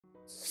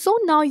So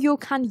now you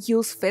can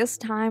use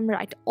FaceTime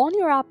right on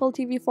your Apple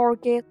TV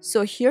 4K.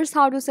 So here's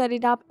how to set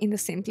it up in the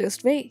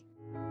simplest way.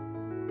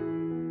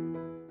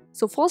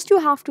 So first you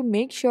have to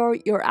make sure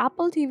your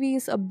Apple TV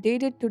is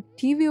updated to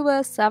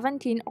tvOS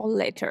 17 or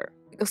later,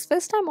 because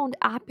FaceTime won't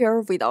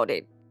appear without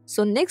it.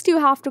 So next you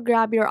have to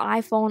grab your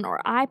iPhone or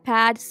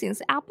iPad.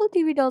 Since Apple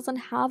TV doesn't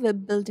have a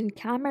built-in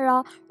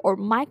camera or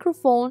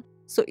microphone,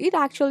 so it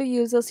actually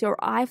uses your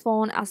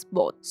iPhone as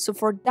both. So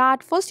for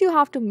that, first you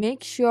have to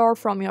make sure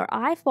from your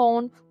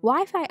iPhone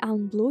Wi-Fi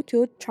and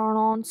Bluetooth turn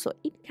on so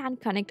it can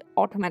connect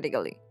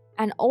automatically.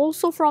 And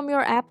also from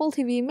your Apple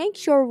TV, make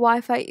sure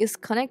Wi-Fi is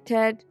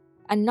connected.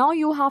 And now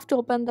you have to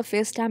open the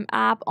FaceTime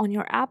app on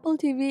your Apple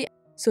TV.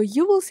 So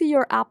you will see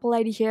your Apple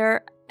ID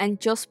here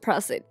and just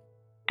press it.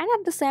 And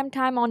at the same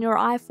time on your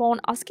iPhone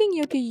asking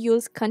you to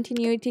use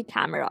continuity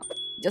camera.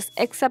 Just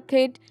accept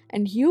it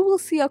and you will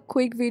see a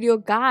quick video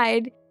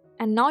guide.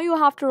 And now you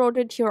have to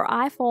rotate your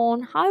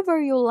iPhone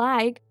however you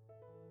like.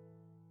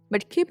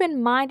 But keep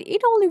in mind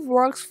it only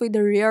works with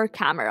the rear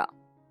camera.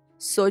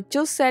 So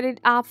just set it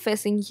up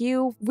facing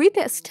you with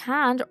a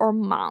stand or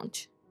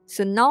mount.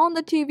 So now on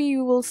the TV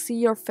you will see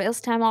your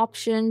FaceTime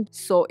option.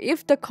 So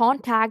if the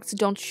contacts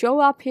don't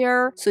show up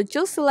here, so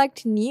just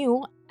select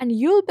new and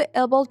you'll be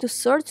able to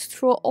search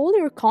through all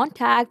your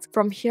contacts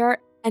from here.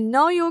 And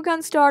now you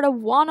can start a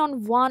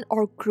one-on-one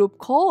or group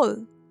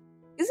call.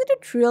 Isn't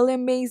it really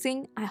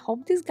amazing? I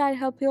hope this guide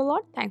helped you a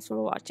lot. Thanks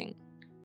for watching.